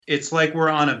It's like we're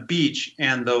on a beach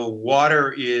and the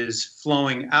water is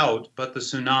flowing out, but the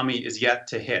tsunami is yet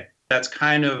to hit. That's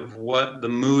kind of what the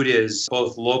mood is,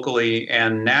 both locally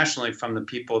and nationally, from the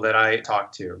people that I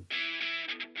talk to.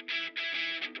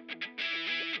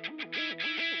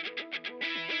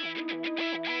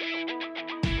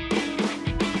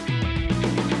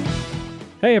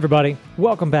 Hey everybody,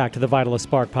 welcome back to the Vitalist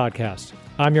Spark podcast.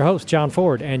 I'm your host, John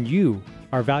Ford, and you,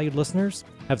 our valued listeners,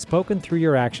 have spoken through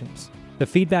your actions. The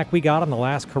feedback we got on the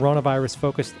last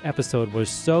coronavirus-focused episode was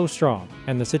so strong,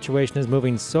 and the situation is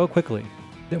moving so quickly,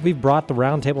 that we've brought the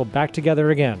roundtable back together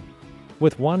again,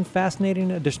 with one fascinating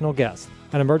additional guest,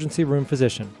 an emergency room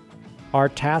physician. Our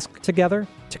task together,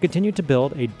 to continue to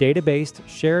build a data-based,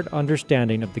 shared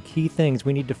understanding of the key things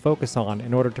we need to focus on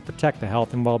in order to protect the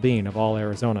health and well-being of all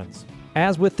Arizonans.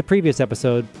 As with the previous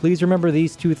episode, please remember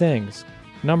these two things.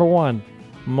 Number one,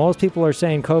 most people are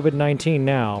saying COVID-19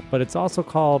 now, but it's also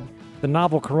called the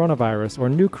novel coronavirus or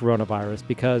new coronavirus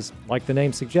because, like the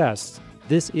name suggests,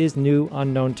 this is new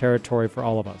unknown territory for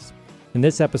all of us. In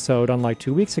this episode, unlike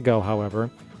 2 weeks ago, however,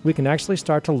 we can actually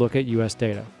start to look at U.S.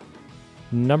 data.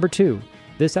 Number two,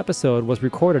 this episode was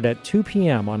recorded at 2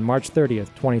 p.m. on March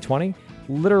 30th, 2020,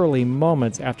 literally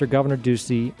moments after Governor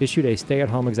Ducey issued a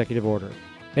stay-at-home executive order.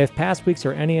 If past weeks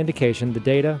are any indication, the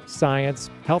data,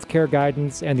 science, healthcare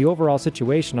guidance, and the overall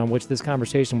situation on which this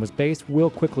conversation was based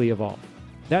will quickly evolve.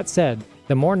 That said,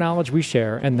 the more knowledge we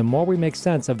share and the more we make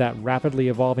sense of that rapidly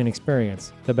evolving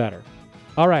experience, the better.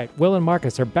 All right, Will and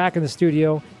Marcus are back in the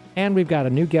studio, and we've got a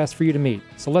new guest for you to meet,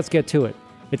 so let's get to it.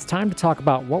 It's time to talk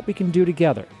about what we can do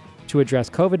together to address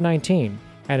COVID-19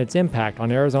 and its impact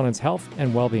on Arizonans' health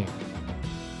and well-being.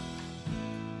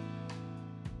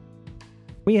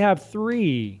 We have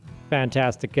three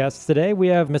fantastic guests today. We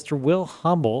have Mr. Will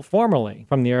Humble, formerly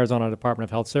from the Arizona Department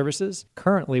of Health Services,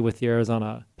 currently with the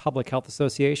Arizona Public Health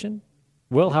Association.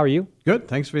 Will, how are you? Good.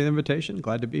 Thanks for the invitation.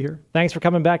 Glad to be here. Thanks for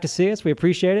coming back to see us. We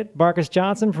appreciate it. Marcus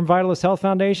Johnson from Vitalist Health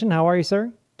Foundation. How are you,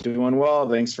 sir? Doing well.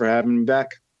 Thanks for having me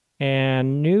back.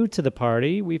 And new to the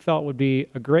party, we felt would be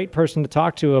a great person to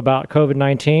talk to about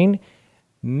COVID-19,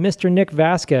 Mr. Nick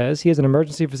Vasquez. He is an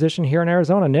emergency physician here in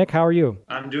Arizona. Nick, how are you?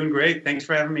 I'm doing great. Thanks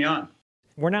for having me on.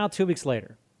 We're now 2 weeks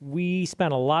later. We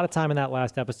spent a lot of time in that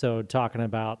last episode talking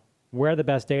about where the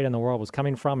best data in the world was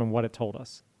coming from and what it told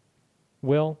us.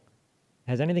 Will,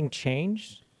 has anything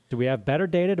changed? Do we have better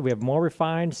data? Do we have more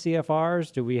refined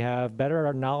CFRs? Do we have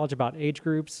better knowledge about age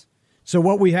groups? So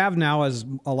what we have now is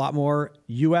a lot more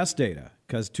U.S. data,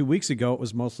 because 2 weeks ago it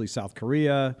was mostly South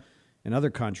Korea and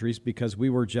other countries because we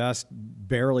were just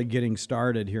barely getting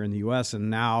started here in the U.S. And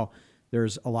now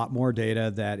there's a lot more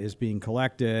data that is being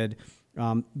collected.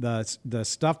 The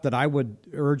stuff that I would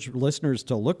urge listeners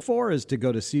to look for is to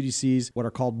go to CDC's what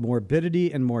are called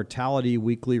morbidity and mortality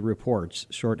weekly reports,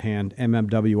 shorthand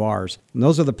MMWRs. And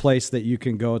those are the place that you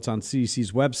can go. It's on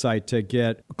CDC's website to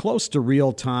get close to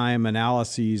real-time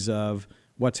analyses of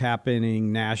what's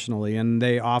happening nationally, and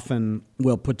they often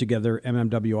will put together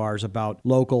MMWRs about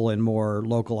local and more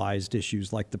localized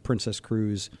issues like the Princess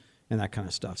Cruise and that kind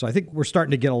of stuff. So I think we're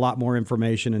starting to get a lot more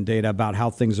information and data about how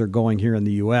things are going here in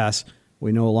the U.S.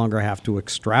 We no longer have to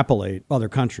extrapolate other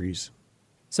countries.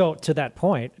 So to that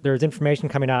point, there's information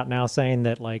coming out now saying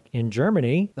that, like in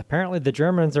Germany, apparently the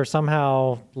Germans are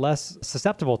somehow less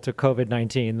susceptible to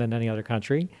COVID-19 than any other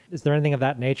country. Is there anything of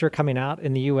that nature coming out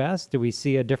in the U.S.? Do we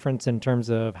see a difference in terms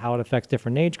of how it affects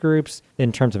different age groups,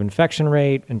 in terms of infection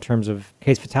rate, in terms of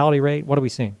case fatality rate? What are we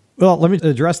seeing? Well, let me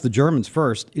address the Germans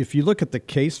first. If you look at the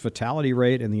case fatality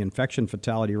rate and the infection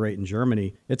fatality rate in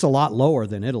Germany, it's a lot lower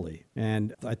than Italy.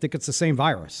 And I think it's the same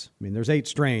virus. I mean, there's 8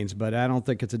 strains, but I don't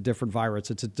think it's a different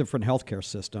virus. It's a different healthcare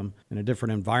system and a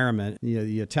different environment.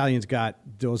 The Italians got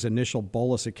those initial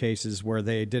bolus of cases where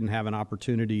they didn't have an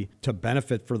opportunity to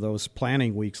benefit for those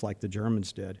planning weeks like the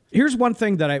Germans did. Here's one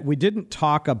thing that we didn't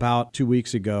talk about 2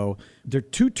 weeks ago. There are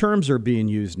 2 terms are being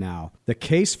used now, the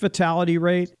case fatality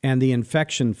rate and the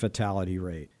infection fatality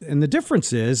rate. And the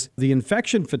difference is the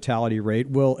infection fatality rate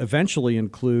will eventually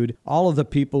include all of the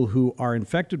people who are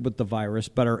infected with the virus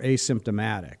but are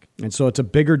asymptomatic. And so it's a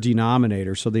bigger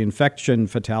denominator. So the infection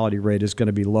fatality rate is going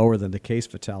to be lower than the case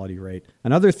fatality rate.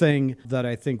 Another thing that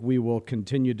I think we will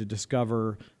continue to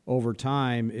discover over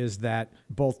time is that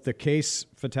both the case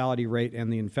fatality rate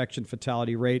and the infection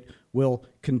fatality rate will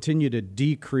continue to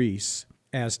decrease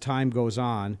as time goes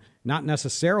on, not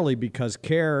necessarily because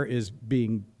care is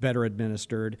being better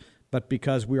administered, but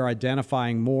because we are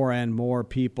identifying more and more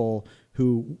people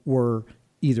who were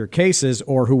either cases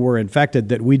or who were infected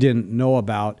that we didn't know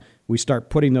about. We start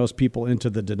putting those people into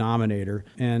the denominator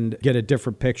and get a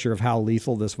different picture of how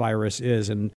lethal this virus is.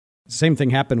 And Same thing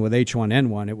happened with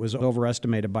H1N1. It was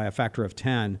overestimated by a factor of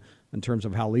 10 in terms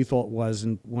of how lethal it was,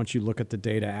 and once you look at the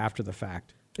data after the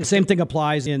fact. The same thing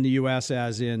applies in the U.S.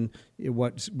 as in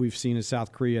what we've seen in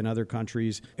South Korea and other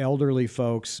countries. Elderly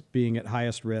folks being at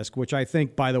highest risk, which I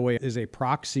think, by the way, is a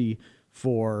proxy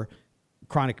for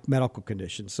chronic medical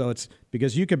conditions. So it's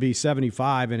because you could be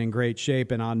 75 and in great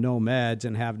shape and on no meds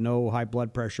and have no high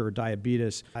blood pressure or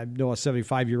diabetes. I know a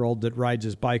 75-year-old that rides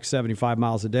his bike 75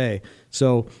 miles a day.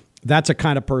 So that's a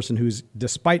kind of person who's,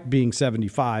 despite being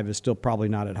 75, is still probably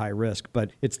not at high risk.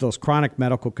 But it's those chronic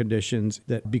medical conditions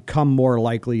that become more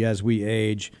likely as we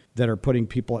age that are putting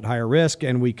people at higher risk.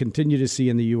 And we continue to see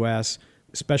in the U.S.,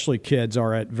 especially kids,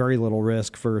 are at very little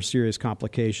risk for serious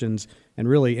complications. And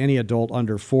really any adult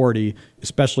under 40,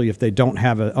 especially if they don't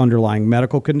have an underlying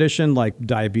medical condition like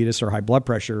diabetes or high blood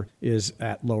pressure, is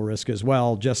at low risk as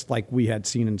well, just like we had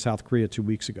seen in South Korea 2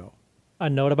 weeks ago. A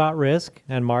note about risk,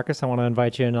 and Marcus, I want to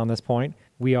invite you in on this point.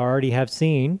 We already have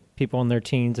seen people in their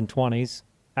teens and 20s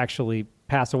actually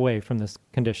pass away from this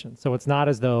condition. So it's not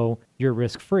as though you're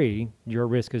risk-free, your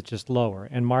risk is just lower.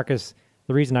 And Marcus,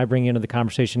 the reason I bring you into the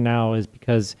conversation now is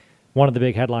because one of the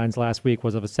big headlines last week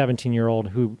was of a 17-year-old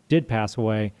who did pass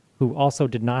away, who also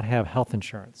did not have health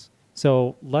insurance.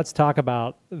 So let's talk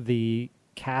about the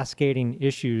cascading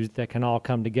issues that can all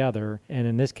come together, and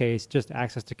in this case, just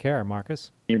access to care.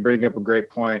 Marcus? You bring up a great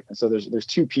point. So there's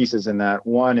two pieces in that.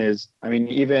 One is,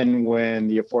 even when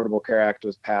the Affordable Care Act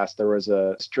was passed, there was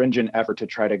a stringent effort to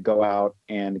try to go out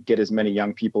and get as many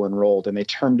young people enrolled, and they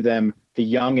termed them the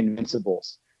young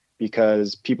invincibles,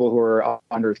 because people who are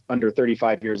under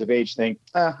 35 years of age think,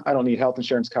 I don't need health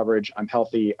insurance coverage, I'm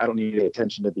healthy, I don't need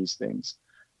attention to these things.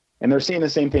 And they're seeing the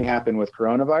same thing happen with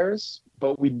coronavirus.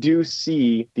 But we do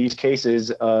see these cases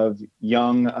of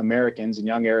young Americans and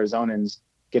young Arizonans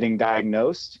getting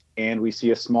diagnosed, and we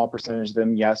see a small percentage of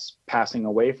them, yes, passing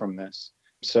away from this.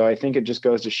 So I think it just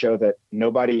goes to show that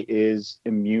nobody is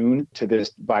immune to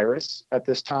this virus at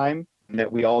this time, and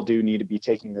that we all do need to be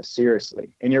taking this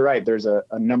seriously. And you're right, there's a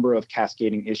number of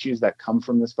cascading issues that come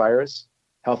from this virus,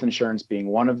 health insurance being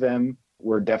one of them.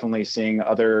 We're definitely seeing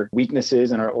other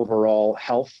weaknesses in our overall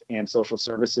health and social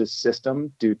services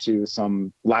system due to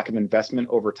some lack of investment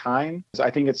over time. So I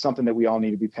think it's something that we all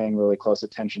need to be paying really close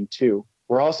attention to.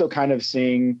 We're also kind of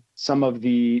seeing some of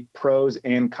the pros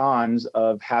and cons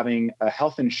of having a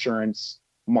health insurance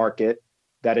market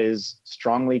that is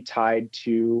strongly tied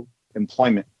to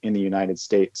employment in the United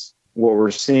States. What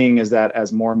we're seeing is that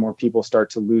as more and more people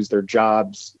start to lose their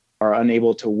jobs, are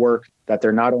unable to work, that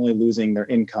they're not only losing their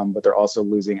income, but they're also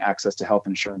losing access to health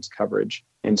insurance coverage.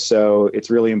 And so it's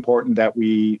really important that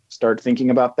we start thinking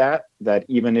about that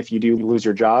even if you do lose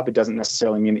your job, it doesn't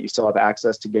necessarily mean that you still have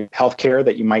access to get health care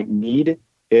that you might need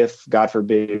if, God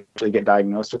forbid, you get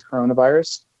diagnosed with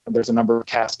coronavirus. There's a number of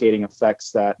cascading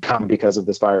effects that come because of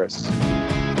this virus.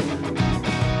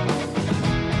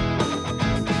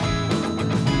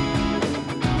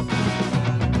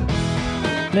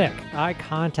 Nick, I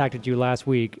contacted you last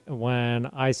week when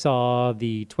I saw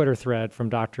the Twitter thread from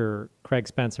Dr. Craig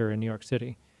Spencer in New York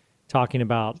City talking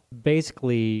about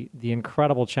basically the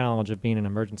incredible challenge of being an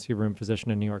emergency room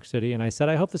physician in New York City. And I said,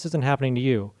 I hope this isn't happening to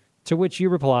you. To which you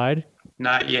replied,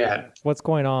 not yet. What's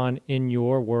going on in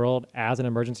your world as an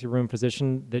emergency room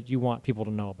physician that you want people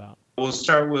to know about? We'll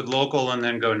start with local and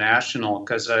then go national,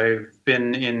 because I've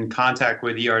been in contact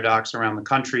with ER docs around the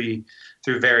country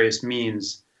through various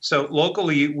means. So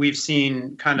locally, we've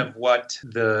seen kind of what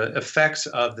the effects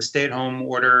of the stay-at-home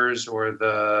orders or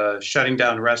the shutting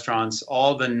down restaurants,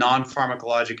 all the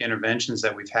non-pharmacologic interventions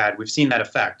that we've seen that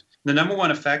effect. The number one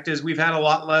effect is we've had a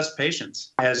lot less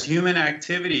patients. As human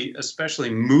activity, especially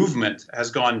movement,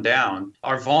 has gone down,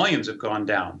 our volumes have gone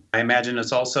down. I imagine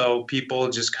it's also people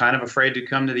just kind of afraid to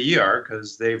come to the ER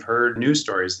because they've heard news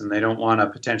stories and they don't want to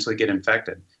potentially get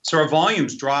infected. So our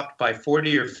volumes dropped by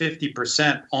 40 or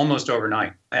 50% almost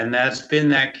overnight. And that's been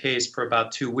that case for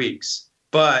about 2 weeks.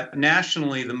 But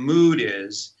nationally, the mood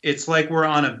is, it's like we're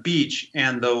on a beach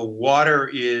and the water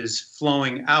is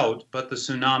flowing out, but the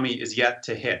tsunami is yet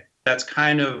to hit. That's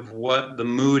kind of what the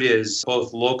mood is,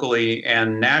 both locally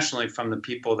and nationally, from the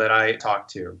people that I talk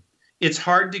to. It's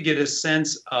hard to get a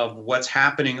sense of what's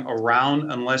happening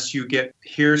around unless you get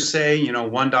hearsay.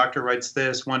 One doctor writes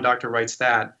this, one doctor writes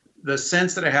that. The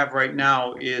sense that I have right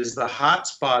now is the hot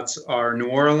spots are New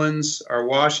Orleans, are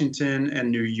Washington,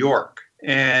 and New York.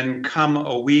 And come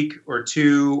a week or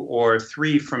 2 or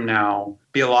 3 from now,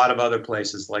 be a lot of other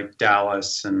places like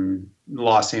Dallas and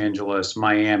Los Angeles,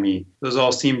 Miami. Those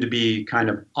all seem to be kind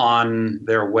of on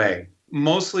their way.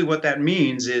 Mostly what that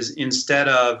means is instead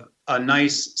of a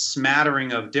nice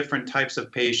smattering of different types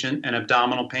of patient, an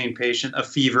abdominal pain patient, a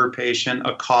fever patient,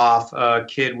 a cough, a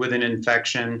kid with an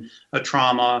infection, a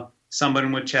trauma,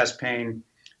 someone with chest pain,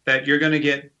 that you're going to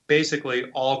get basically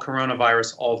all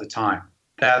coronavirus all the time.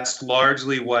 That's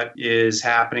largely what is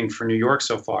happening for New York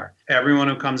so far. Everyone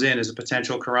who comes in is a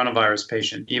potential coronavirus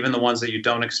patient, even the ones that you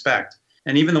don't expect.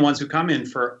 And even the ones who come in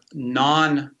for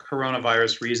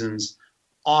non-coronavirus reasons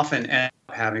often end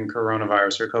up having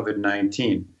coronavirus or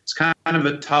COVID-19. It's kind of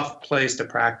a tough place to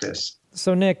practice.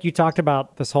 So, Nick, you talked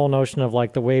about this whole notion of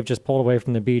like the wave just pulled away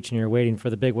from the beach and you're waiting for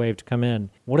the big wave to come in.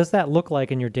 What does that look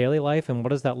like in your daily life, and what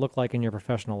does that look like in your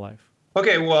professional life?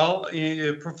 Okay, well,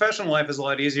 professional life is a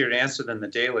lot easier to answer than the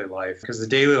daily life, because the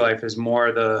daily life is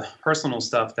more the personal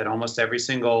stuff that almost every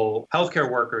single healthcare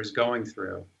worker is going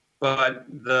through. But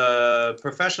the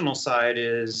professional side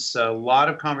is a lot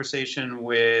of conversation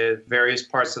with various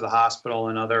parts of the hospital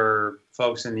and other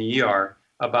folks in the ER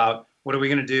about what are we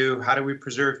going to do? How do we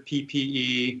preserve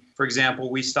PPE? For example,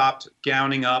 we stopped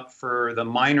gowning up for the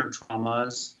minor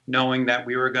traumas, knowing that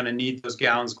we were going to need those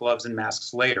gowns, gloves, and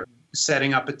masks later.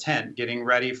 Setting up a tent, getting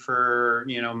ready for,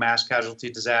 mass casualty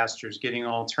disasters, getting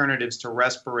alternatives to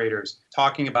respirators,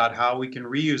 talking about how we can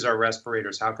reuse our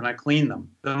respirators, how can I clean them.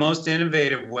 The most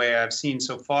innovative way I've seen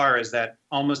so far is that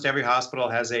almost every hospital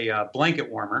has a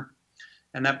blanket warmer,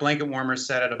 and that blanket warmer is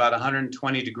set at about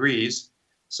 120 degrees.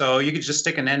 So you could just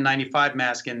stick an N95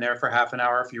 mask in there for half an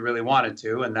hour if you really wanted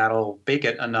to, and that'll bake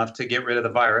it enough to get rid of the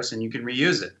virus, and you can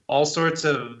reuse it. All sorts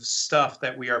of stuff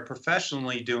that we are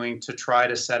professionally doing to try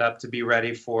to set up to be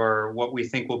ready for what we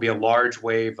think will be a large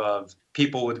wave of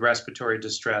people with respiratory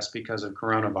distress because of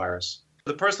coronavirus.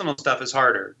 The personal stuff is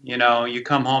harder. You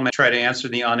come home and try to answer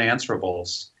the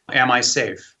unanswerables. Am I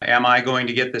safe? Am I going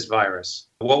to get this virus?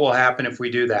 What will happen if we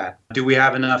do that? Do we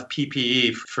have enough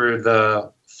PPE for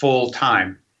the full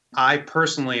time? I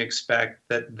personally expect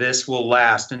that this will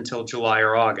last until July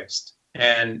or August.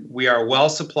 And we are well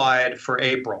supplied for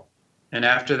April. And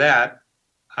after that,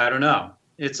 I don't know.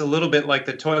 It's a little bit like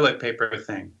the toilet paper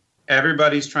thing.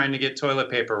 Everybody's trying to get toilet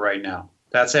paper right now.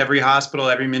 That's every hospital,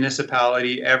 every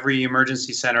municipality, every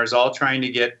emergency center is all trying to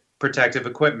get protective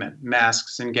equipment,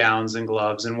 masks and gowns and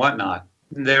gloves and whatnot.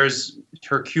 There's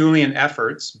Herculean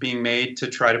efforts being made to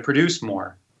try to produce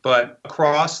more. But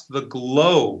across the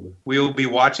globe, we will be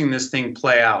watching this thing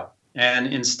play out.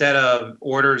 And instead of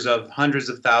orders of hundreds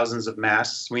of thousands of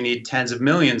masks, we need tens of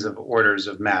millions of orders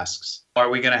of masks.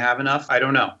 Are we going to have enough? I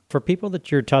don't know. For people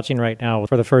that you're touching right now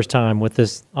for the first time with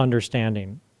this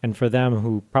understanding, and for them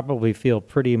who probably feel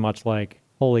pretty much like,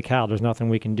 holy cow, there's nothing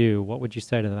we can do, what would you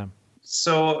say to them?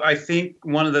 So I think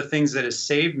one of the things that has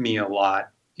saved me a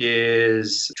lot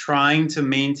is trying to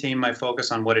maintain my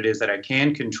focus on what it is that I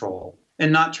can control,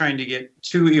 and not trying to get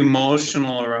too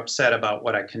emotional or upset about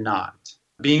what I cannot.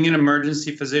 Being an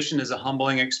emergency physician is a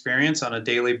humbling experience. On a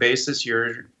daily basis,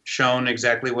 you're shown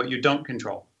exactly what you don't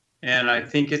control. And I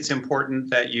think it's important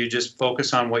that you just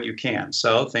focus on what you can.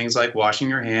 So things like washing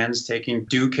your hands, taking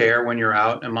due care when you're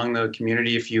out among the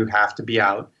community if you have to be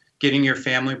out, getting your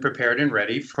family prepared and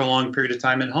ready for a long period of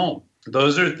time at home.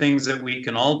 Those are things that we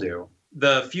can all do.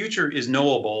 The future is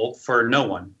knowable for no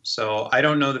one. So I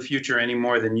don't know the future any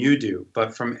more than you do.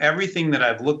 But from everything that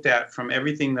I've looked at, from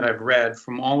everything that I've read,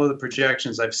 from all of the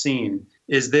projections I've seen,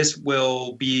 is this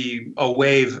will be a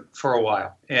wave for a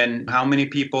while. And how many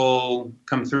people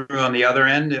come through on the other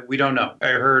end, we don't know. I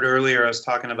heard earlier I was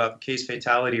talking about the case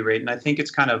fatality rate, and I think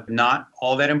it's kind of not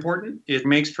all that important. It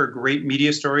makes for great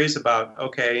media stories about,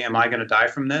 okay, am I going to die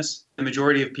from this? The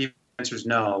majority of people answers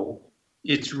no.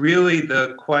 It's really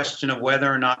the question of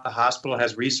whether or not the hospital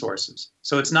has resources.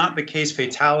 So it's not the case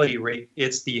fatality rate,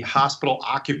 it's the hospital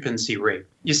occupancy rate.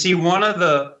 You see, one of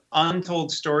the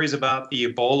untold stories about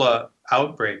the Ebola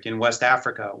outbreak in West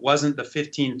Africa wasn't the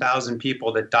 15,000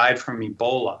 people that died from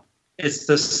Ebola. It's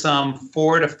the some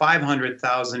 400,000 to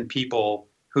 500,000 people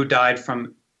who died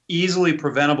from easily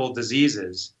preventable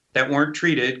diseases that weren't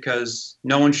treated because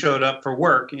no one showed up for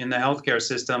work in the healthcare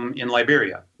system in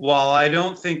Liberia. While I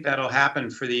don't think that'll happen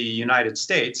for the United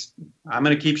States, I'm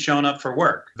going to keep showing up for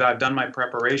work. I've done my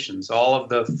preparations. All of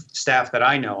the staff that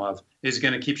I know of is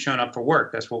going to keep showing up for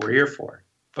work. That's what we're here for.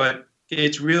 But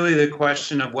it's really the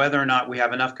question of whether or not we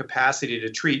have enough capacity to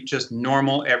treat just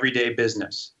normal everyday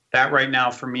business. That right now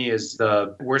for me is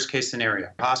the worst case scenario.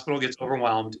 Hospital gets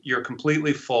overwhelmed. You're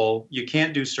completely full. You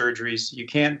can't do surgeries. You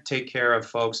can't take care of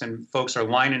folks, and folks are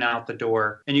lining out the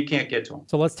door and you can't get to them.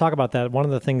 So let's talk about that. One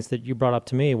of the things that you brought up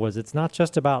to me was it's not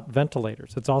just about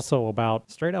ventilators. It's also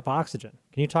about straight up oxygen.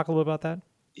 Can you talk a little about that?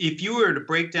 If you were to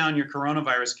break down your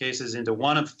coronavirus cases into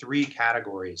one of three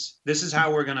categories, this is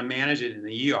how we're going to manage it in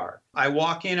the ER. I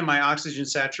walk in and my oxygen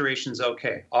saturation's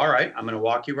okay. All right, I'm going to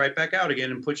walk you right back out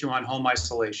again and put you on home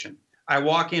isolation. I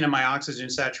walk in and my oxygen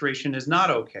saturation is not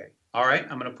okay. All right,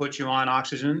 I'm going to put you on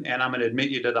oxygen and I'm going to admit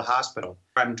you to the hospital.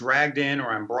 I'm dragged in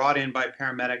or I'm brought in by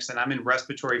paramedics and I'm in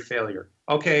respiratory failure.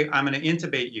 Okay, I'm going to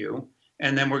intubate you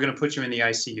and then we're going to put you in the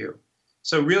ICU.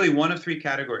 So really one of three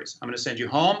categories. I'm going to send you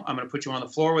home, I'm going to put you on the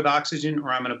floor with oxygen, or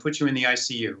I'm going to put you in the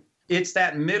ICU. It's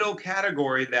that middle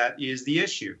category that is the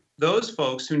issue. Those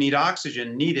folks who need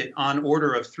oxygen need it on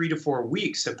order of 3 to 4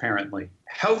 weeks, apparently.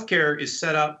 Healthcare is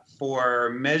set up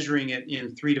for measuring it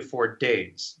in 3 to 4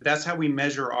 days. That's how we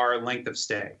measure our length of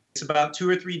stay. It's about 2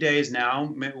 or 3 days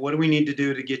now. What do we need to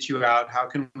do to get you out? How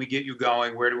can we get you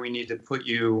going? Where do we need to put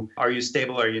you? Are you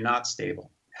stable? Are you not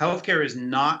stable? Healthcare is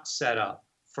not set up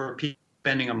for people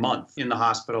spending a month in the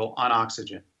hospital on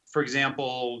oxygen. For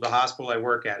example, the hospital I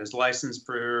work at is licensed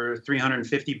for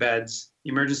 350 beds.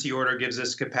 The emergency order gives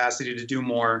us capacity to do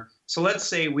more. So let's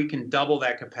say we can double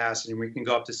that capacity and we can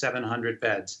go up to 700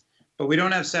 beds. But we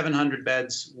don't have 700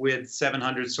 beds with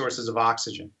 700 sources of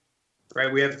oxygen,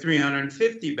 right? We have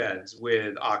 350 beds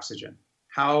with oxygen.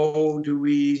 How do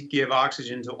we give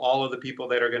oxygen to all of the people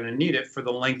that are going to need it for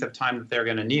the length of time that they're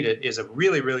going to need it is a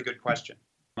really, really good question.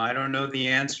 I don't know the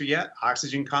answer yet.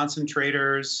 Oxygen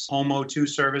concentrators, home O2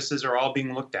 services are all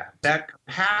being looked at. That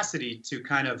capacity to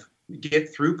kind of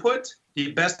get throughput,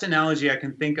 the best analogy I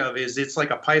can think of is it's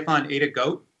like a python ate a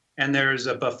goat and there's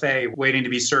a buffet waiting to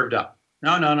be served up.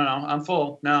 No, I'm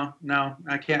full. No,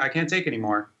 I can't take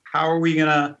anymore. How are we going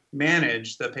to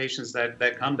manage the patients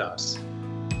that come to us?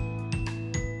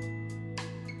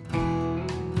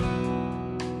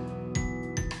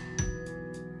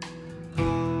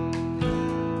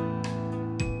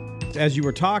 As you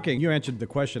were talking, you answered the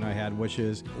question I had, which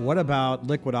is, what about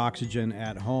liquid oxygen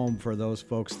at home for those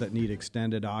folks that need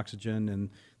extended oxygen? And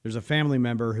there's a family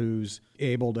member who's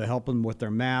able to help them with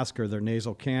their mask or their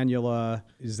nasal cannula.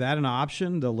 Is that an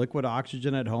option, the liquid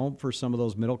oxygen at home for some of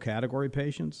those middle category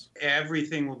patients?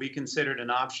 Everything will be considered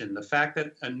an option. The fact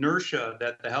that inertia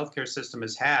that the healthcare system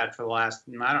has had for the last,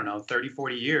 30,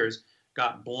 40 years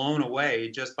got blown away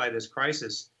just by this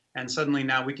crisis. And suddenly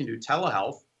now we can do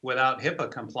telehealth without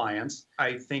HIPAA compliance.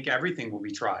 I think everything will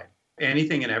be tried.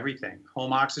 Anything and everything.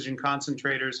 Home oxygen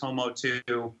concentrators, home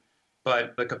O2,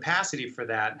 but the capacity for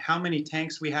that, how many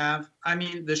tanks we have. I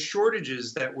mean, the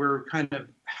shortages that we're kind of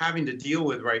having to deal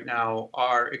with right now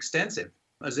are extensive.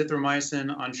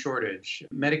 Azithromycin on shortage.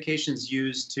 Medications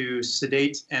used to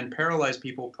sedate and paralyze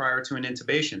people prior to an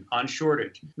intubation on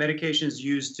shortage. Medications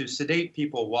used to sedate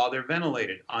people while they're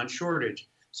ventilated on shortage.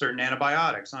 Certain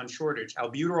antibiotics on shortage,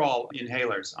 albuterol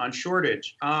inhalers on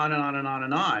shortage, on and on and on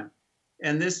and on.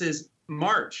 And this is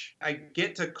March. I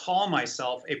get to call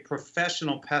myself a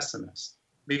professional pessimist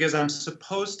because I'm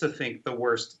supposed to think the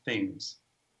worst things.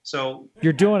 So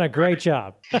you're doing a great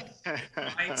job.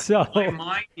 My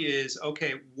mind is,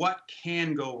 okay, what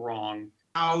can go wrong?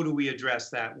 How do we address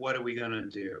that? What are we going to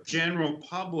do? General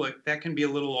public, that can be a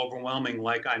little overwhelming,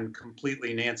 like I'm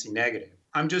completely Nancy negative.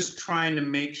 I'm just trying to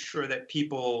make sure that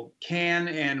people can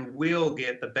and will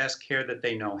get the best care that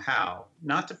they know how.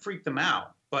 Not to freak them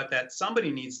out, but that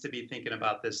somebody needs to be thinking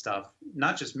about this stuff.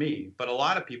 Not just me, but a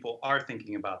lot of people are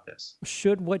thinking about this.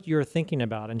 Should what you're thinking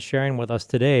about and sharing with us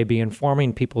today be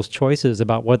informing people's choices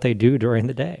about what they do during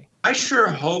the day? I sure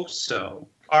hope so.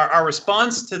 Our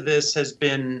response to this has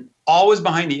been always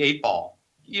behind the 8 ball.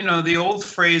 You know, the old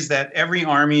phrase that every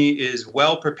army is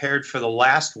well prepared for the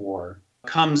last war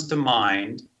comes to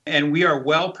mind, and we are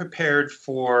well prepared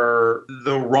for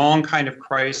the wrong kind of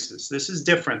crisis. This is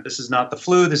different. This is not the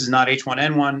flu. This is not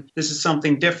H1N1. This is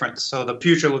something different. So the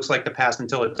future looks like the past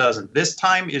until it doesn't. This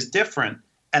time is different.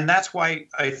 And that's why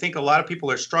I think a lot of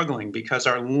people are struggling, because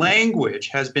our language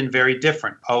has been very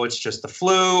different. Oh, it's just the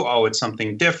flu. Oh, it's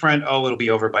something different. Oh, it'll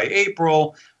be over by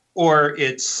April. Or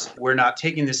it's, we're not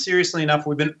taking this seriously enough.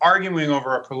 We've been arguing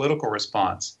over a political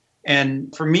response.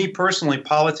 And for me personally,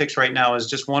 politics right now is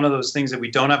just one of those things that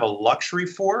we don't have a luxury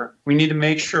for. We need to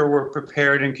make sure we're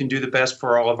prepared and can do the best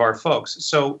for all of our folks.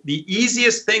 So the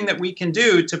easiest thing that we can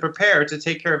do to prepare to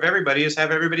take care of everybody is have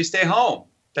everybody stay home.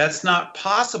 That's not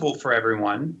possible for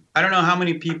everyone. I don't know how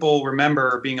many people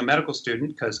remember being a medical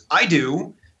student, because I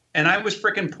do. And I was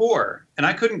freaking poor, and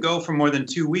I couldn't go for more than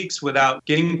 2 weeks without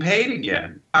getting paid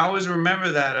again. I always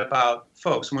remember that about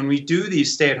folks. When we do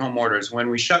these stay-at-home orders, when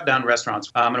we shut down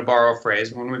restaurants, I'm going to borrow a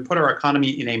phrase, when we put our economy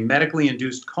in a medically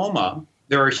induced coma,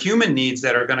 there are human needs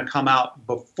that are going to come out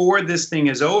before this thing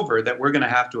is over that we're going to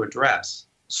have to address.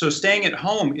 So staying at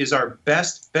home is our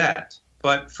best bet.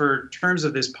 But for terms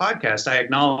of this podcast, I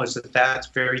acknowledge that that's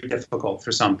very difficult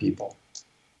for some people.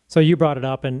 So you brought it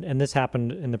up, and this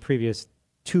happened in the previous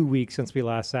 2 weeks since we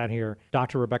last sat here.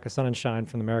 Dr. Rebecca Sonnenschein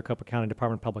from the Maricopa County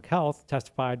Department of Public Health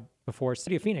testified before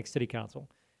City of Phoenix City Council.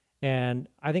 And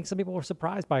I think some people were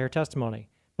surprised by her testimony,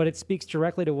 but it speaks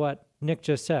directly to what Nick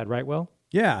just said, right, Will?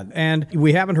 Yeah, and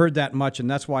we haven't heard that much, and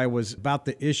that's why it was about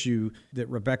the issue that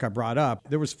Rebecca brought up.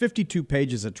 There was 52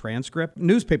 pages of transcript.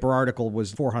 Newspaper article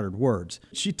was 400 words.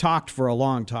 She talked for a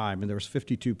long time, and there was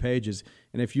 52 pages.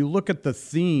 And if you look at the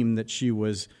theme that she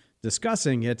was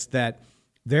discussing, it's that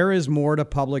there is more to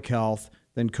public health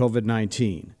than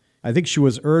COVID-19. I think she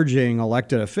was urging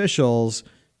elected officials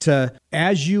to,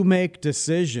 as you make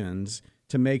decisions,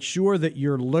 to make sure that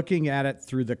you're looking at it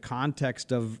through the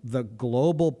context of the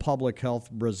global public health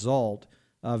result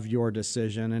of your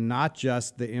decision and not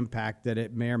just the impact that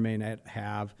it may or may not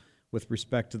have with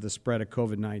respect to the spread of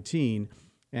COVID-19.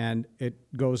 And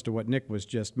it goes to what Nick was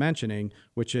just mentioning,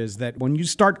 which is that when you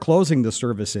start closing the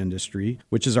service industry,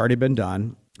 which has already been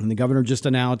done, and the governor just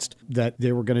announced that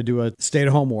they were going to do a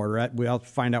stay-at-home order. We'll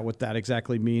find out what that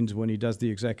exactly means when he does the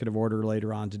executive order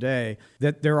later on today,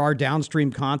 that there are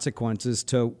downstream consequences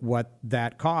to what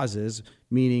that causes,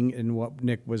 meaning, and what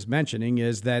Nick was mentioning,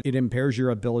 is that it impairs your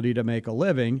ability to make a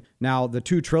living. Now, the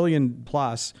 $2 trillion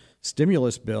plus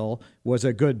stimulus bill was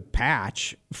a good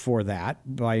patch for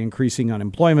that by increasing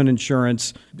unemployment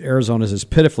insurance. Arizona's is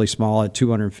pitifully small at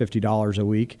 $250 a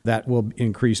week. That will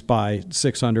increase by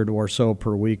 $600 or so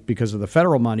per week because of the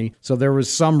federal money. So there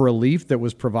was some relief that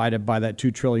was provided by that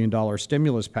 $2 trillion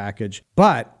stimulus package.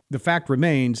 But the fact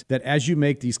remains that as you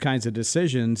make these kinds of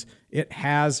decisions, it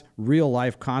has real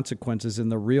life consequences in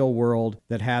the real world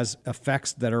that has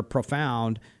effects that are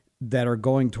profound, that are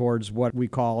going towards what we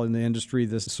call in the industry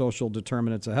the social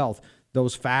determinants of health,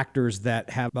 those factors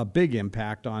that have a big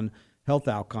impact on health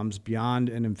outcomes beyond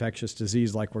an infectious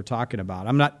disease like we're talking about.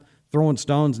 I'm not throwing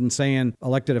stones and saying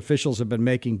elected officials have been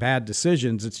making bad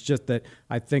decisions. It's just that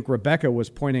I think Rebecca was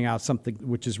pointing out something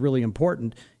which is really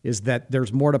important, is that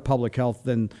there's more to public health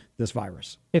than this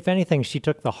virus. If anything, she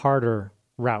took the harder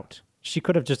route. She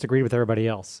could have just agreed with everybody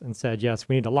else and said, yes,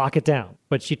 we need to lock it down.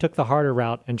 But she took the harder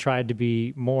route and tried to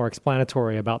be more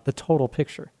explanatory about the total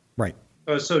picture. Right.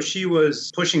 So she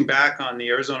was pushing back on the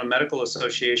Arizona Medical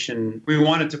Association. We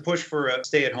wanted to push for a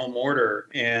stay-at-home order,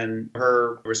 and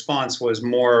her response was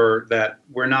more that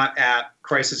we're not at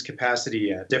crisis capacity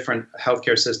yet. Different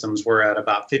healthcare systems were at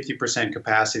about 50%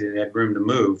 capacity. They had room to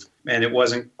move, and it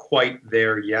wasn't quite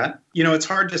there yet. You know, it's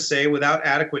hard to say. Without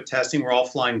adequate testing, we're all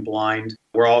flying blind.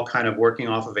 We're all kind of working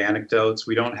off of anecdotes.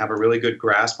 We don't have a really good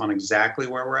grasp on exactly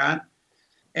where we're at.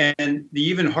 And the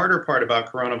even harder part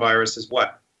about coronavirus is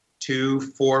what?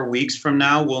 2-4 weeks from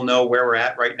now, we'll know where we're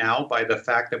at right now by the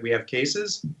fact that we have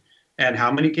cases and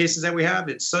how many cases that we have.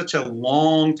 It's such a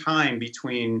long time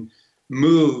between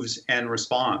moves and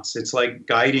response. It's like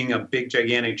guiding a big,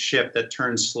 gigantic ship that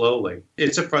turns slowly.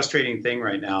 It's a frustrating thing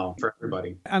right now for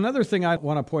everybody. Another thing I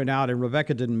want to point out, and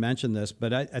Rebecca didn't mention this,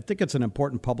 but I think it's an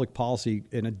important public policy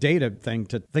and a data thing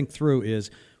to think through,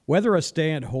 is whether a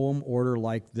stay-at-home order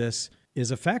like this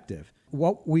is effective.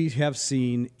 What we have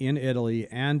seen in Italy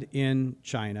and in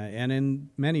China and in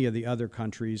many of the other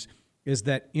countries is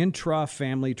that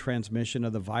intra-family transmission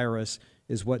of the virus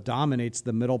is what dominates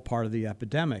the middle part of the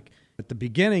epidemic. At the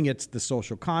beginning, it's the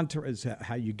social contour, is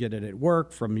how you get it at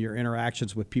work, from your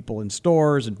interactions with people in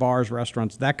stores and bars,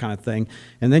 restaurants, that kind of thing.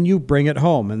 And then you bring it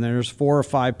home, and there's 4 or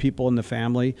 5 people in the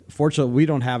family. Fortunately, we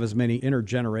don't have as many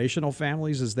intergenerational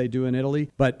families as they do in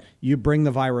Italy, but you bring the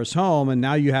virus home, and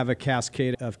now you have a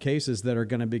cascade of cases that are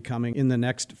going to be coming in the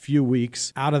next few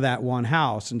weeks out of that one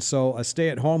house. And so a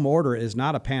stay-at-home order is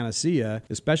not a panacea,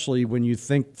 especially when you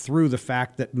think through the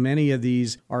fact that many of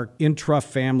these are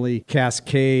intra-family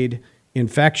cascade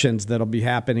infections that'll be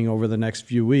happening over the next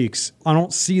few weeks. I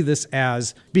don't see this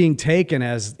as being taken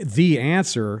as the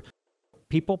answer.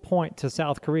 People point to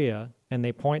South Korea, and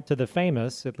they point to the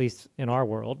famous, at least in our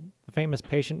world, the famous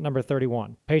patient number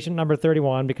 31. Patient number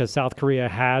 31, because South Korea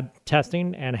had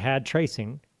testing and had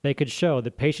tracing, they could show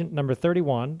that patient number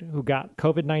 31, who got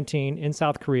COVID-19 in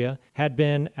South Korea, had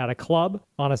been at a club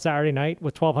on a Saturday night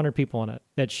with 1,200 people in it,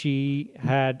 that she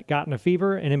had gotten a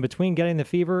fever, and in between getting the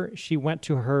fever, she went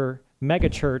to her mega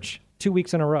church 2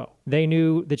 weeks in a row. They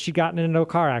knew that she'd gotten into a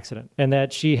car accident and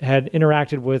that she had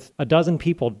interacted with a dozen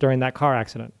people during that car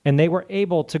accident. And they were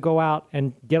able to go out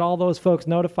and get all those folks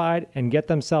notified and get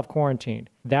them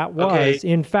self-quarantined. That was,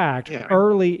 in fact,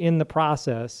 early in the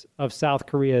process of South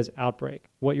Korea's outbreak.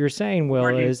 What you're saying, Will,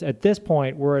 is at this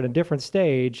point, we're at a different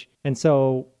stage. And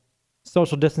so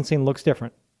social distancing looks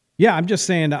different. Yeah, I'm just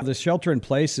saying the shelter in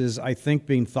place is, I think,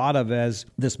 being thought of as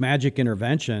this magic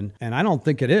intervention, and I don't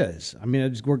think it is. I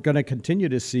mean, we're going to continue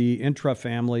to see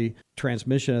intra-family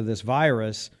transmission of this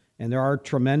virus, and there are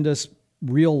tremendous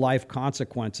real-life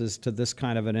consequences to this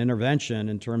kind of an intervention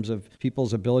in terms of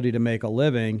people's ability to make a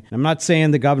living. I'm not saying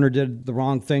the governor did the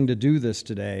wrong thing to do this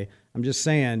today. I'm just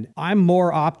saying I'm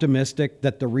more optimistic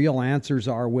that the real answers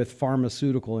are with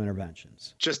pharmaceutical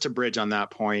interventions. Just to bridge on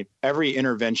that point, every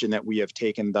intervention that we have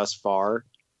taken thus far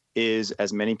is,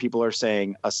 as many people are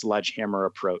saying, a sledgehammer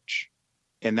approach.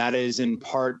 And that is in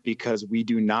part because we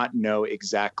do not know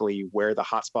exactly where the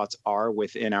hotspots are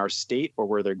within our state or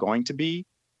where they're going to be,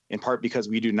 in part because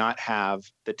we do not have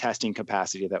the testing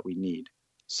capacity that we need.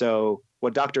 So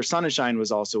what Dr. Sonnenschein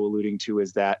was also alluding to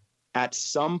is that at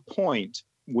some point,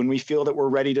 when we feel that we're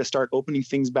ready to start opening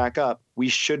things back up, we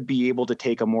should be able to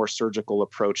take a more surgical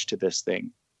approach to this thing,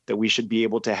 that we should be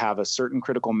able to have a certain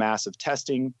critical mass of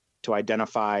testing to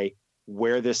identify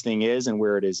where this thing is and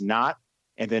where it is not,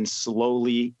 and then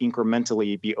slowly,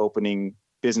 incrementally be opening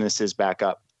businesses back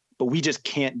up. But we just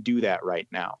can't do that right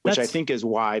now, which I think is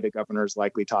why the governor is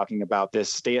likely talking about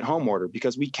this stay-at-home order,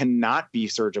 because we cannot be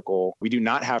surgical. We do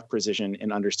not have precision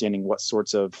in understanding what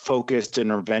sorts of focused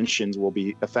interventions will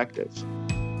be effective.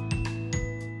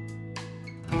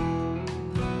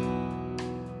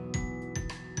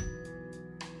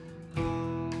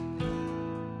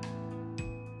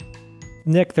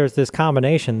 Nick, there's this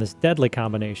combination, this deadly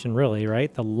combination, really,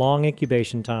 right? The long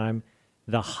incubation time,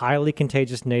 the highly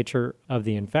contagious nature of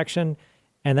the infection,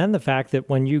 and then the fact that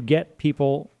when you get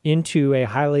people into a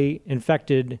highly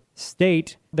infected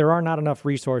state, there are not enough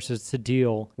resources to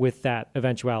deal with that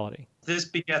eventuality. This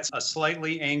begets a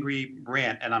slightly angry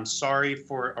rant, and I'm sorry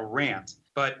for a rant,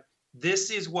 but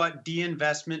this is what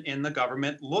de-investment in the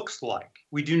government looks like.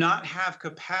 We do not have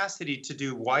capacity to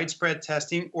do widespread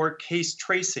testing or case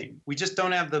tracing. We just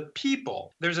don't have the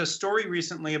people. There's a story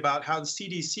recently about how the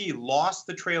CDC lost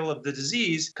the trail of the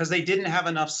disease because they didn't have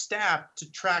enough staff to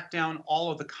track down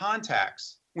all of the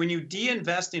contacts. When you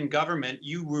de-invest in government,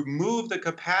 you remove the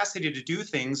capacity to do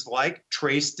things like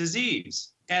trace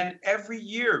disease. And every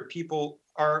year, people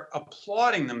are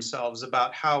applauding themselves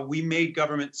about how we made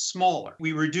government smaller.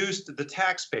 We reduced the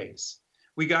tax base.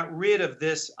 We got rid of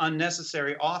this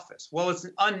unnecessary office. Well, it's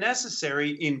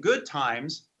unnecessary in good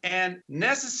times and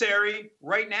necessary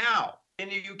right now.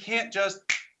 And you can't just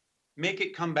make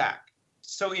it come back.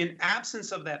 So in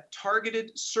absence of that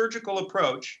targeted surgical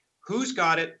approach, who's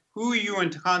got it? Who are you in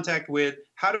contact with?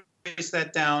 How do we trace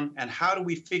that down? And how do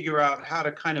we figure out how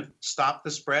to kind of stop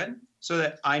the spread so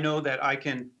that I know that I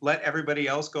can let everybody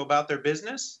else go about their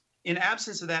business? In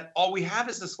absence of that, all we have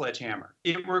is the sledgehammer.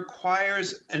 It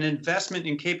requires an investment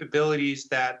in capabilities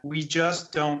that we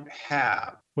just don't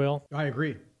have. Will? I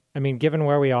agree. I mean, given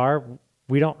where we are,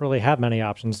 we don't really have many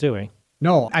options, do we?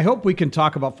 No, I hope we can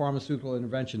talk about pharmaceutical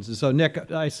interventions. And so,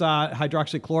 Nick, I saw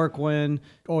hydroxychloroquine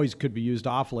always could be used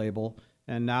off-label,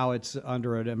 and now it's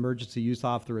under an emergency use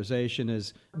authorization.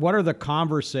 What are the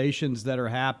conversations that are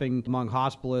happening among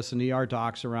hospitalists and ER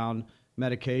docs around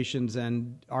medications,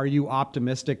 and are you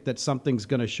optimistic that something's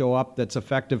going to show up that's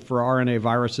effective for RNA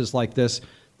viruses like this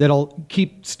that'll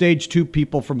keep stage 2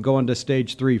 people from going to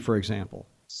stage 3, for example?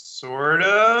 Sort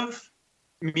of.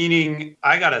 Meaning,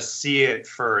 I got to see it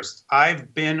first.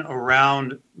 I've been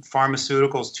around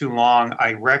pharmaceuticals too long.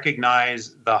 I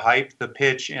recognize the hype, the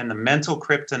pitch, and the mental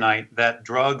kryptonite that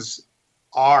drugs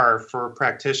are for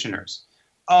practitioners.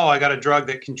 Oh, I got a drug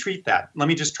that can treat that. Let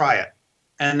me just try it.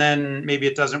 And then maybe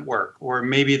it doesn't work, or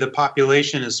maybe the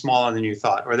population is smaller than you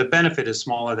thought, or the benefit is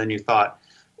smaller than you thought,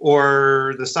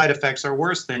 or the side effects are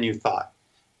worse than you thought.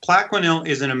 Plaquenil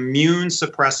is an immune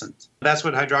suppressant. That's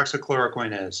what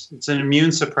hydroxychloroquine is. It's an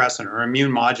immune suppressant or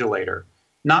immune modulator,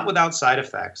 not without side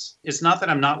effects. It's not that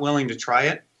I'm not willing to try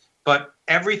it, but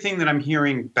everything that I'm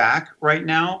hearing back right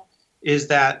now is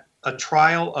that a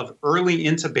trial of early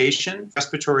intubation,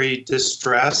 respiratory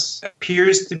distress,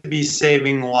 appears to be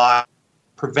saving lives,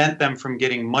 prevent them from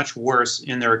getting much worse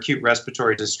in their acute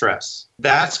respiratory distress.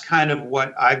 That's kind of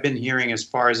what I've been hearing as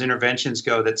far as interventions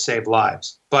go that save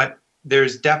lives. But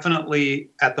there's definitely,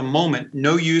 at the moment,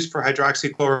 no use for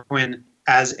hydroxychloroquine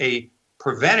as a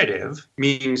preventative,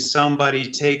 meaning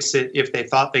somebody takes it if they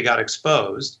thought they got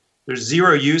exposed. There's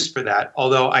zero use for that,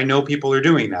 although I know people are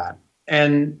doing that.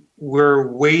 And we're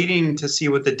waiting to see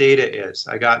what the data is.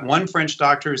 I got one French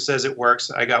doctor who says it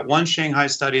works. I got one Shanghai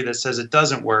study that says it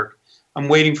doesn't work. I'm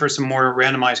waiting for some more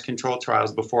randomized control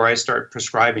trials before I start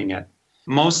prescribing it.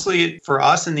 Mostly for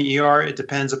us in the ER, it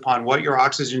depends upon what your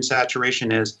oxygen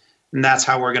saturation is, and that's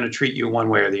how we're going to treat you one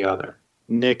way or the other.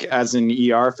 Nick, as an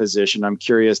ER physician, I'm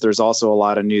curious, there's also a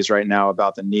lot of news right now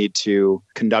about the need to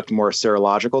conduct more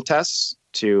serological tests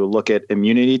to look at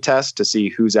immunity tests to see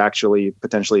who's actually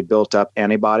potentially built up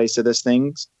antibodies to this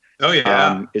things. Oh,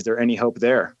 yeah. Is there any hope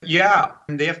there? Yeah.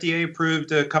 The FDA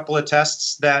approved a couple of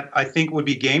tests that I think would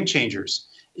be game changers.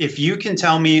 If you can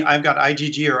tell me I've got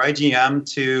IgG or IgM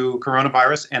to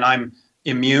coronavirus and I'm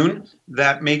immune,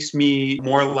 that makes me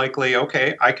more likely,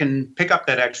 okay, I can pick up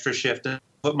that extra shift and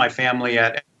put my family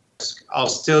at risk. I'll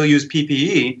still use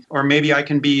PPE, or maybe I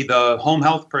can be the home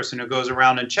health person who goes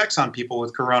around and checks on people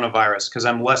with coronavirus because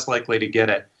I'm less likely to get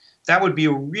it. That would be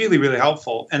really, really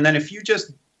helpful. And then if you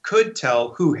just could tell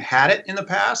who had it in the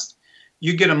past,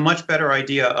 you'd get a much better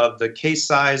idea of the case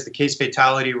size, the case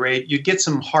fatality rate. You'd get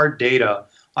some hard data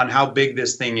on how big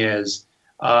this thing is,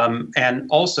 and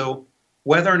also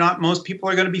whether or not most people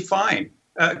are going to be fine,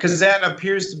 because that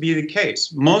appears to be the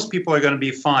case. Most people are going to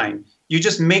be fine. You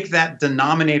just make that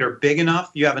denominator big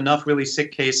enough, you have enough really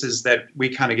sick cases that we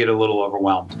kind of get a little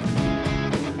overwhelmed.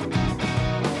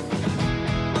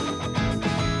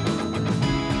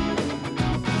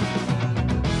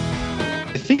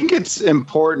 I think it's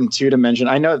important too to mention,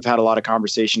 I know I've had a lot of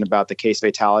conversation about the case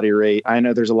fatality rate. I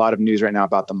know there's a lot of news right now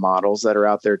about the models that are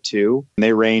out there too. And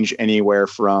they range anywhere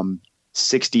from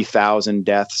 60,000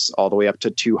 deaths all the way up to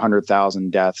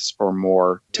 200,000 deaths or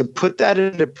more. To put that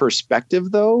into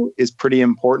perspective, though, is pretty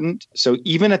important. So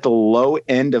even at the low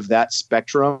end of that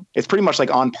spectrum, it's pretty much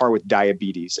like on par with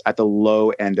diabetes at the low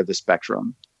end of the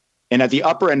spectrum. And at the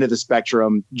upper end of the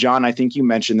spectrum, John, I think you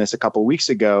mentioned this a couple of weeks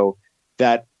ago,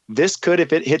 that this could,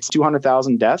 if it hits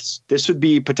 200,000 deaths, this would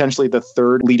be potentially the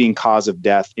third leading cause of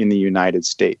death in the United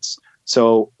States.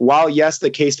 So while, yes, the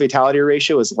case fatality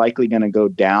ratio is likely going to go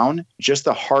down, just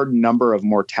the hard number of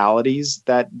mortalities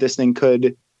that this thing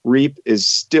could reap is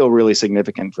still really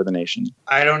significant for the nation.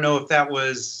 I don't know if that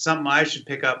was something I should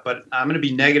pick up, but I'm going to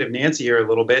be negative Nancy here a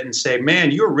little bit and say,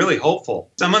 man, you're really hopeful.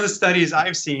 Some of the studies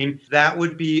I've seen, that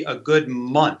would be a good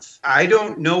month. I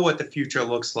don't know what the future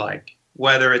looks like,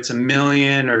 whether it's 1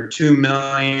 million or 2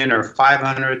 million or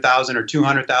 500,000 or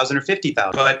 200,000 or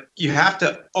 50,000. But you have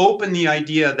to open the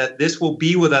idea that this will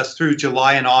be with us through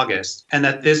July and August, and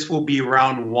that this will be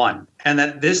round one, and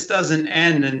that this doesn't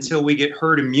end until we get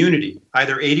herd immunity.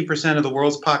 Either 80% of the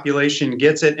world's population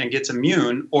gets it and gets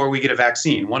immune, or we get a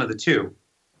vaccine, one of the two.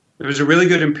 There was a really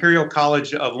good Imperial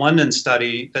College of London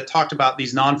study that talked about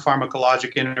these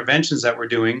non-pharmacologic interventions that we're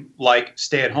doing, like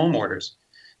stay-at-home orders,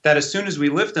 that as soon as we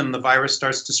lift them, the virus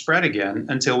starts to spread again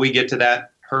until we get to that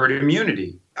herd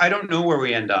immunity. I don't know where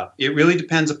we end up. It really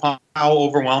depends upon how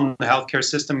overwhelmed the healthcare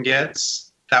system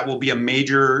gets. That will be a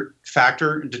major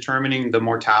factor in determining the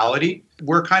mortality.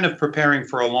 We're kind of preparing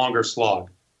for a longer slog.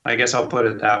 I guess I'll put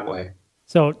it that way.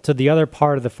 So to the other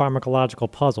part of the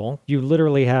pharmacological puzzle, you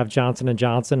literally have Johnson &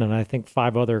 Johnson and I think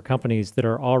 5 other companies that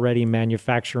are already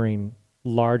manufacturing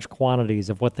large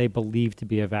quantities of what they believe to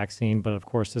be a vaccine, but of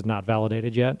course is not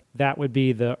validated yet. That would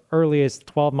be the earliest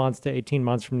 12 months to 18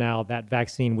 months from now that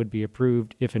vaccine would be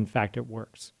approved if in fact it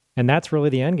works. And that's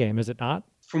really the end game, is it not?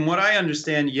 From what I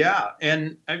understand, yeah.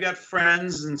 And I've got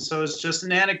friends, and so it's just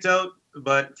an anecdote,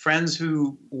 but friends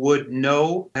who would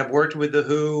know, have worked with the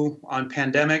WHO on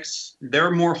pandemics,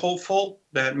 they're more hopeful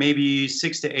that maybe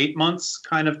 6 to 8 months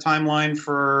kind of timeline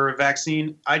for a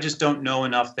vaccine. I just don't know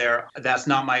enough there. That's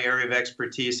not my area of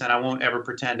expertise, and I won't ever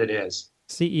pretend it is.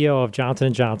 CEO of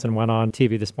Johnson & Johnson went on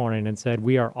TV this morning and said,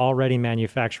 we are already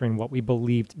manufacturing what we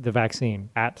believed the vaccine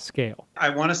at scale. I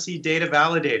want to see data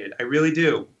validated. I really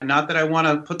do. Not that I want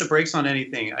to put the brakes on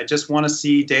anything. I just want to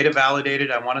see data validated.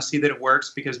 I want to see that it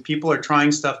works because people are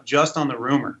trying stuff just on the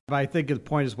rumor. I think the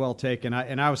point is well taken.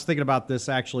 I was thinking about this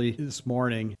actually this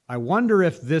morning. I wonder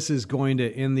if this is going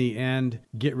to, in the end,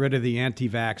 get rid of the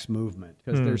anti-vax movement.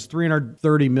 Because there's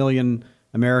 330 million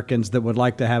Americans that would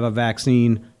like to have a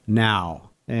vaccine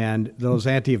now. And those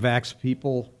anti-vax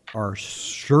people are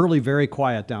surely very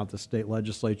quiet down at the state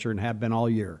legislature and have been all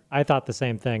year. I thought the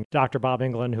same thing. Dr. Bob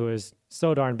England, who is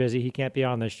so darn busy, he can't be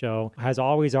on this show, has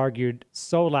always argued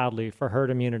so loudly for herd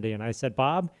immunity. And I said,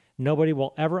 Bob, nobody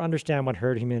will ever understand what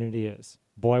herd immunity is.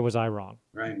 Boy, was I wrong.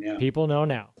 Right, yeah. People know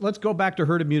now. Let's go back to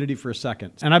herd immunity for a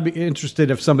second. And I'd be interested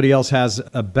if somebody else has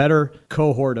a better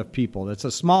cohort of people. It's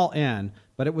a small N,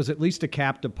 but it was at least a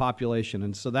captive population.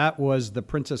 And so that was the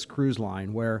Princess Cruise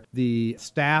Line, where the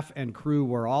staff and crew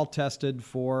were all tested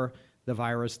for the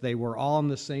virus. They were all in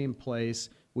the same place.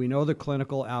 We know the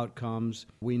clinical outcomes.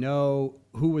 We know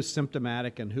who was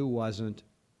symptomatic and who wasn't.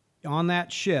 On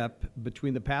that ship,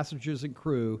 between the passengers and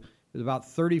crew, there's about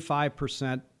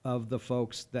 35% of the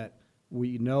folks that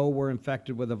we know were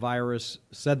infected with the virus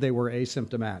said they were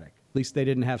asymptomatic. At least they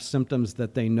didn't have symptoms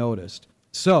that they noticed.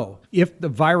 So if the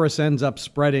virus ends up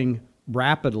spreading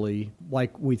rapidly,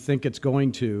 like we think it's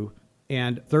going to,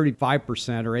 and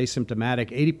 35% are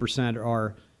asymptomatic,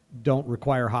 80% don't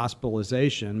require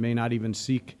hospitalization, may not even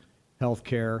seek health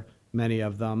care, many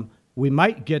of them, we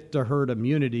might get to herd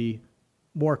immunity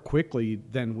more quickly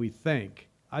than we think.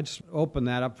 I just open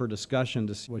that up for discussion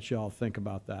to see what y'all think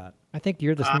about that. I think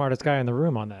you're the smartest guy in the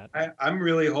room on that. I'm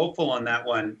really hopeful on that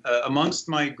one. Amongst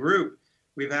my group,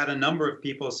 we've had a number of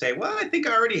people say, well, I think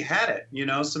I already had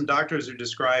it. Some doctors who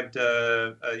described,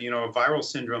 a viral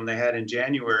syndrome they had in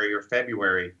January or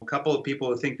February. A couple of people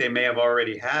who think they may have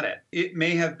already had it. It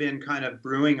may have been kind of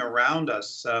brewing around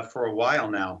us for a while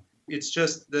now. It's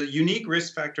just the unique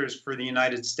risk factors for the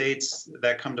United States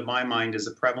that come to my mind is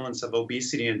the prevalence of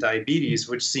obesity and diabetes,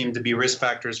 which seem to be risk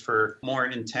factors for more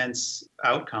intense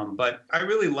outcome. But I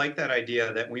really like that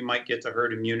idea that we might get to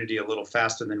herd immunity a little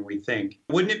faster than we think.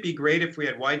 Wouldn't it be great if we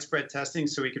had widespread testing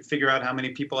so we could figure out how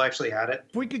many people actually had it?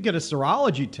 If we could get a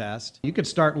serology test, you could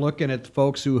start looking at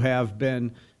folks who have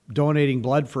been donating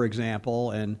blood, for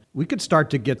example, and we could start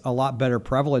to get a lot better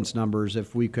prevalence numbers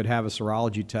if we could have a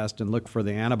serology test and look for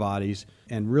the antibodies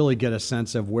and really get a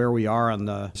sense of where we are on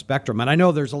the spectrum. And I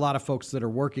know there's a lot of folks that are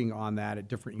working on that at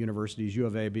different universities, U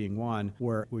of A being one,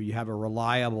 where you have a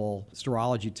reliable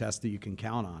serology test that you can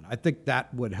count on. I think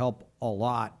that would help a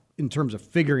lot in terms of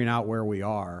figuring out where we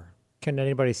are. Can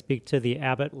anybody speak to the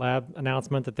Abbott lab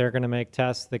announcement that they're going to make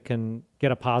tests that can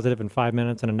get a positive in 5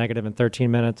 minutes and a negative in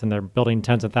 13 minutes, and they're building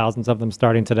tens of thousands of them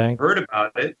starting today? Heard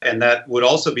about it, and that would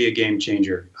also be a game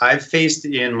changer. I've faced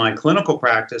in my clinical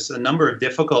practice a number of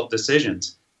difficult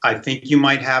decisions. I think you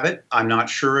might have it. I'm not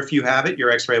sure if you have it.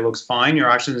 Your x-ray looks fine. Your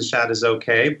oxygen stat is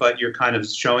okay, but you're kind of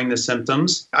showing the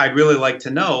symptoms. I'd really like to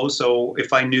know, so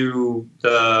if I knew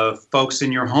the folks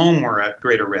in your home were at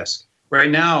greater risk. Right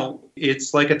now,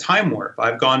 it's like a time warp.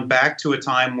 I've gone back to a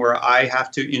time where I have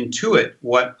to intuit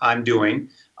what I'm doing.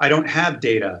 I don't have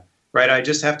data, right? I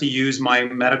just have to use my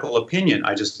medical opinion.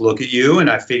 I just look at you and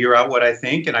I figure out what I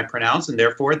think and I pronounce, and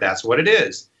therefore that's what it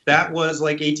is. That was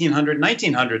like 1800,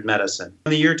 1900 medicine. In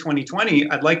the year 2020,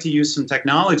 I'd like to use some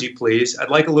technology, please. I'd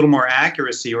like a little more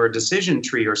accuracy or a decision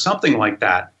tree or something like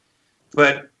that.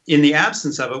 But in the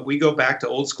absence of it, we go back to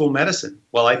old school medicine.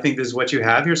 Well, I think this is what you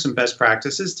have. Here's some best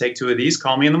practices. Take 2 of these.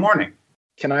 Call me in the morning.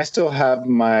 Can I still have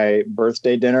my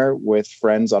birthday dinner with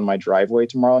friends on my driveway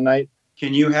tomorrow night?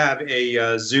 Can you have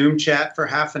a Zoom chat for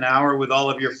half an hour with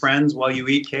all of your friends while you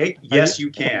eat cake? Yes,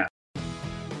 you can.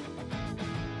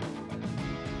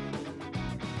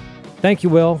 Thank you,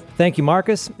 Will. Thank you,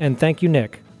 Marcus. And thank you,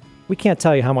 Nick. We can't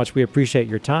tell you how much we appreciate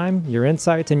your time, your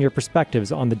insights, and your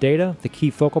perspectives on the data, the key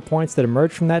focal points that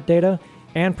emerge from that data,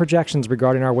 and projections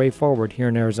regarding our way forward here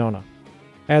in Arizona.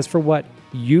 As for what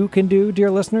you can do, dear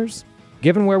listeners,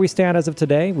 given where we stand as of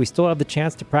today, we still have the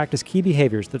chance to practice key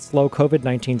behaviors that slow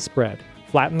COVID-19 spread,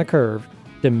 flatten the curve,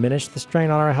 diminish the strain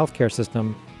on our healthcare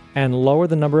system, and lower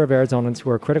the number of Arizonans who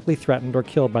are critically threatened or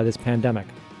killed by this pandemic.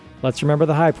 Let's remember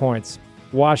the high points.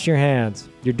 Wash your hands.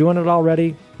 You're doing it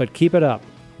already, but keep it up.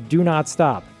 Do not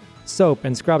stop. Soap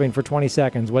and scrubbing for 20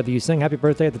 seconds, whether you sing happy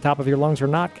birthday at the top of your lungs or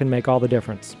not, can make all the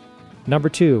difference. Number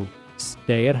 2,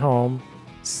 stay at home,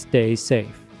 stay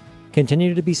safe.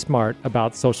 Continue to be smart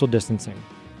about social distancing.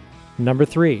 Number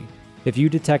 3, if you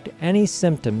detect any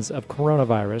symptoms of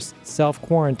coronavirus,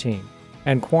 self-quarantine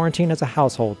and quarantine as a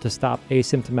household to stop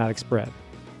asymptomatic spread.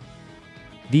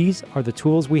 These are the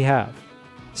tools we have.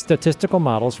 Statistical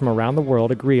models from around the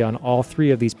world agree on all 3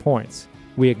 of these points.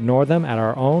 We ignore them at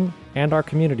our own and our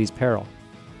community's peril.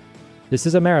 This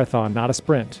is a marathon, not a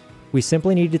sprint. We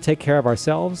simply need to take care of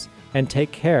ourselves and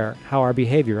take care how our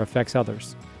behavior affects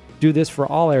others. Do this for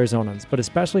all Arizonans, but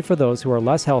especially for those who are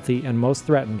less healthy and most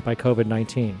threatened by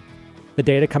COVID-19. The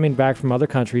data coming back from other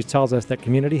countries tells us that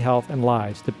community health and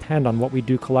lives depend on what we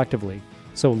do collectively,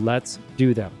 so let's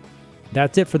do them.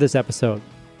 That's it for this episode.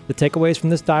 The takeaways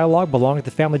from this dialogue belong at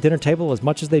the family dinner table as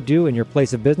much as they do in your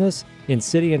place of business, in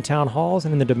city and town halls,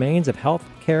 and in the domains of health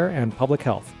care and public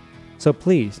health. So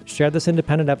please share this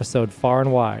independent episode far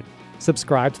and wide.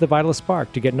 Subscribe to the Vitalist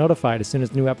Spark to get notified as soon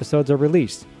as new episodes are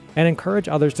released, and encourage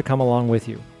others to come along with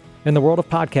you. In the world of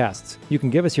podcasts, you can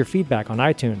give us your feedback on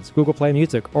iTunes, Google Play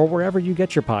Music, or wherever you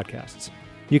get your podcasts.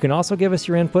 You can also give us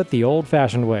your input the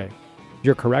old-fashioned way.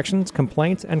 Your corrections,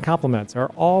 complaints, and compliments are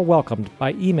all welcomed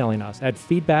by emailing us at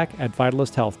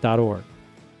feedback@vitalisthealth.org.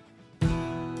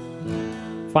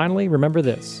 Finally, remember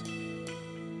this.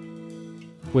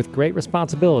 With great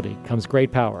responsibility comes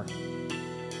great power.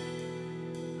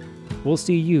 We'll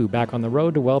see you back on the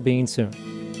road to well-being soon.